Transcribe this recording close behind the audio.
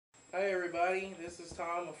Hi everybody, this is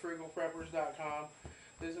Tom of FrugalPreppers.com.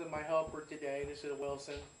 This is my helper today. This is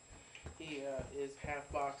Wilson. He is half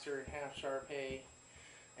boxer and half Shar-Pei.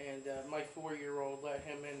 And my 4-year-old let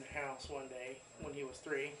him in the house one day when he was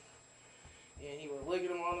 3. And he was licking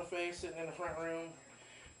him on the face sitting in the front room.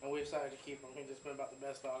 And we decided to keep him. He's just been about the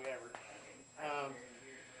best dog ever.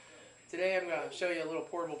 Today I'm going to show you a little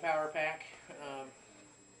portable power pack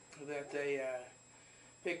that they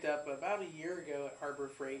picked up about a year ago at Harbor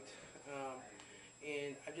Freight.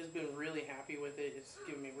 And I've just been really happy with it. It's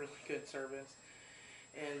given me really good service.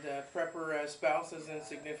 And prepper spouses and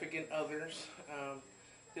significant others,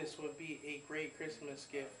 this would be a great Christmas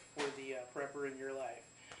gift for the prepper in your life.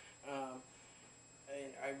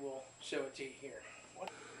 And I will show it to you here.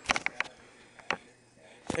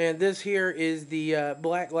 And this here is the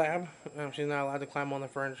black lab. She's not allowed to climb on the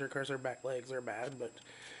furniture because her back legs are bad, but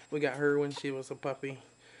we got her when she was a puppy.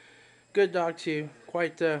 Good dog too.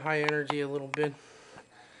 Quite high energy, a little bit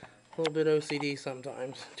OCD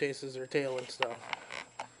sometimes. Chases her tail and stuff.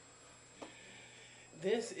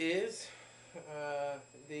 This is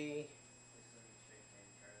the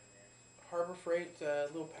Harbor Freight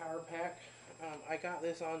little power pack. I got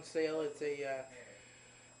this on sale. It's a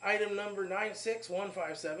item number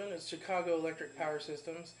 96157. It's Chicago Electric Power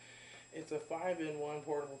Systems. It's a 5-in-1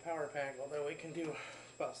 portable power pack, although it can do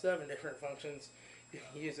about 7 different functions if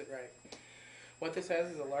you use it right. What this has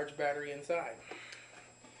is a large battery inside.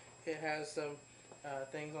 It has some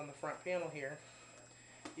things on the front panel here.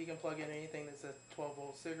 You can plug in anything that's a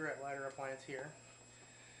 12-volt cigarette lighter appliance here.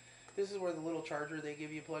 This is where the little charger they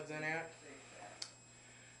give you plugs in at.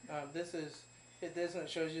 It doesn't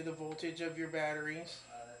shows you the voltage of your batteries.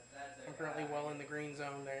 I'm currently well in the green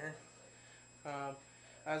zone there.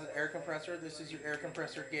 As an air compressor, this is your air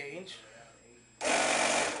compressor gauge.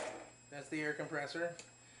 That's the air compressor.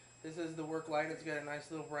 This is the work light. It's got a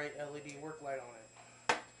nice little bright LED work light on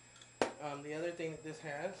it. The other thing that this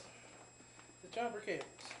has, the jumper cables.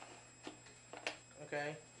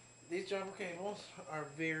 Okay, these jumper cables are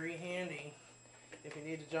very handy if you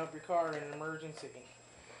need to jump your car in an emergency.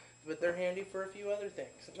 But they're handy for a few other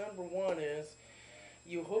things. Number one is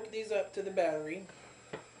you hook these up to the battery.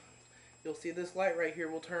 You'll see this light right here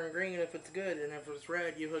will turn green if it's good, and if it's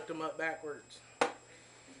red, you hooked them up backwards.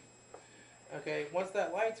 Okay, once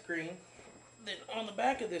that light's green, then on the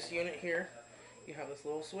back of this unit here, you have this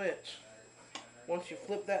little switch. Once you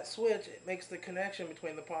flip that switch, it makes the connection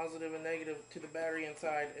between the positive and negative to the battery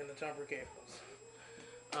inside and the jumper cables.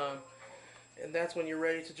 And that's when you're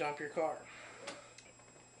ready to jump your car.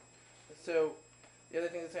 So the other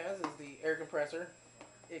thing this has is the air compressor.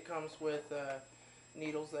 It comes with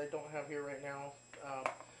needles that I don't have here right now,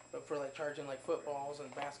 but for like charging like footballs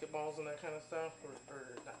and basketballs and that kind of stuff,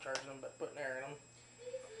 or not charging them, but putting air in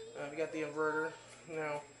them. You got the inverter.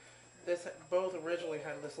 Now, this both originally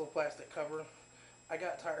had this little plastic cover. I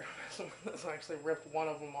got tired of messing with this, so I actually ripped one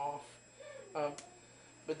of them off.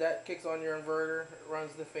 But that kicks on your inverter, it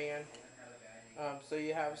runs the fan. So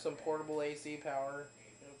you have some portable AC power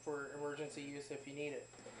for emergency use if you need it.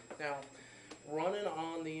 Now, running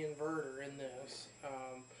on the inverter in this,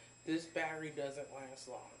 this battery doesn't last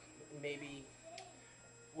long. Maybe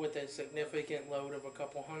with a significant load of a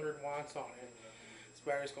couple hundred watts on it, this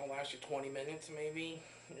battery's going to last you 20 minutes maybe,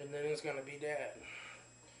 and then it's going to be dead.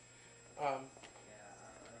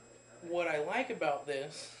 What I like about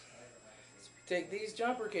this is take these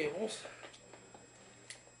jumper cables,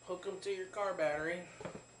 hook them to your car battery,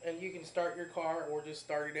 and you can start your car or just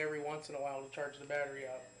start it every once in a while to charge the battery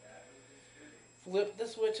up. Flip the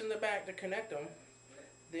switch in the back to connect them.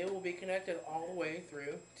 They will be connected all the way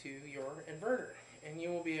through to your inverter, and you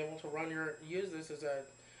will be able to use this as a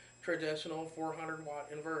traditional 400 watt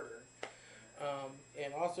inverter.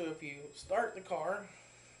 And also, if you start the car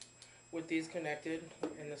with these connected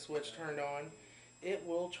and the switch turned on, it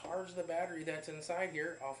will charge the battery that's inside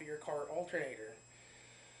here off of your car alternator.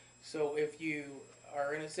 So if you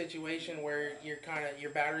are in a situation where your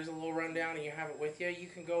battery's a little run down and you have it with you, you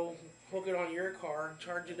can go hook it on your car,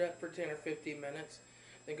 charge it up for 10 or 15 minutes,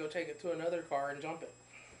 then go take it to another car and jump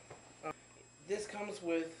it. This comes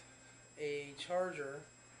with a charger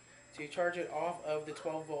to charge it off of the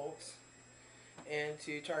 12 volts and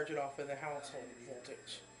to charge it off of the household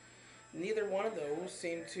voltage. Neither one of those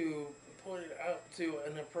seem to put it up to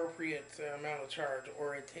an appropriate amount of charge,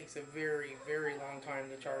 or it takes a very, very long time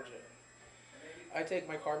to charge it. I take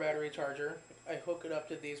my car battery charger, I hook it up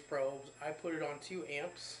to these probes, I put it on 2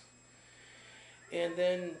 amps, and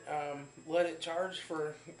then let it charge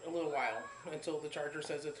for a little while until the charger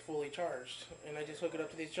says it's fully charged. And I just hook it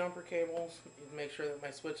up to these jumper cables, make sure that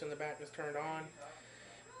my switch in the back is turned on,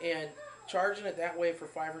 and charging it that way for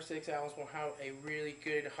 5 or 6 hours will have a really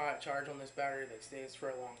good hot charge on this battery that stays for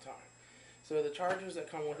a long time. So the chargers that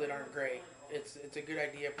come with it aren't great. It's a good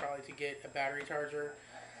idea probably to get a battery charger.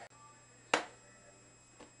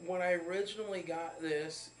 When I originally got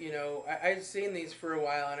this, I'd seen these for a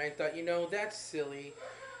while and I thought, that's silly.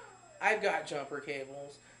 I've got jumper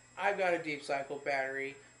cables. I've got a deep cycle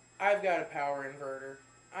battery. I've got a power inverter.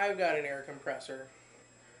 I've got an air compressor.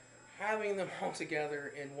 Having them all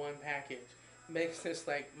together in one package makes this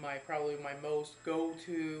like probably my most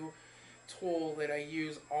go-to tool that I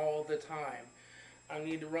use all the time. I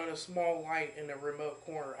need to run a small light in a remote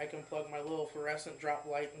corner. I can plug my little fluorescent drop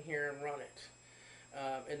light in here and run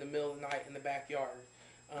it in the middle of the night in the backyard.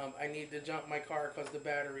 I need to jump my car because the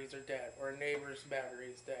batteries are dead or a neighbor's battery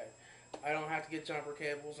is dead. I don't have to get jumper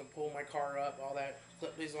cables and pull my car up, all that.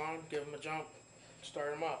 Flip these on, give them a jump,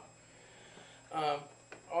 start them up.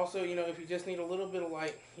 Also, if you just need a little bit of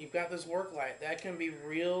light, you've got this work light. That can be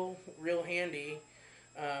real handy.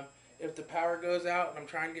 If the power goes out and I'm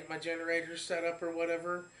trying to get my generator set up or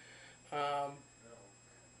whatever,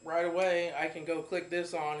 right away I can go click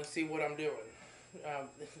this on and see what I'm doing.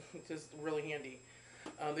 Just really handy.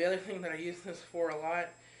 The other thing that I use this for a lot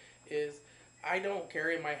is I don't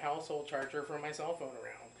carry my household charger for my cell phone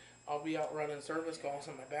around. I'll be out running service calls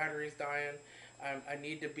and my battery's dying. I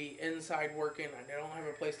need to be inside working. I don't have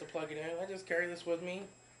a place to plug it in. I just carry this with me,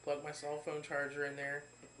 plug my cell phone charger in there,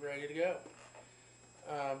 ready to go.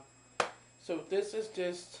 So this has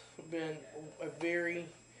just been a very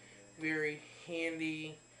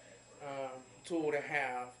handy tool to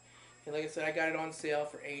have. And like I said, I got it on sale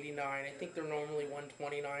for $89. I think they're normally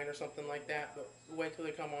 $129 or something like that, but wait till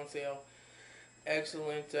they come on sale.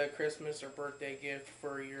 Excellent Christmas or birthday gift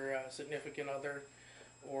for your significant other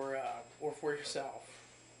or for yourself.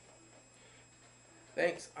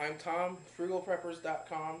 Thanks. I'm Tom,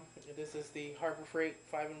 frugalpreppers.com. This is the Harbor Freight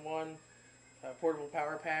 5-in-1 portable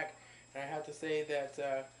power pack. And I have to say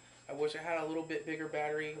that I wish I had a little bit bigger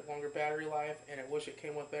battery, longer battery life, and I wish it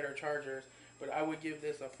came with better chargers. But I would give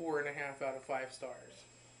this a 4.5 out of 5 stars.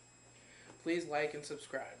 Please like and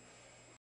subscribe.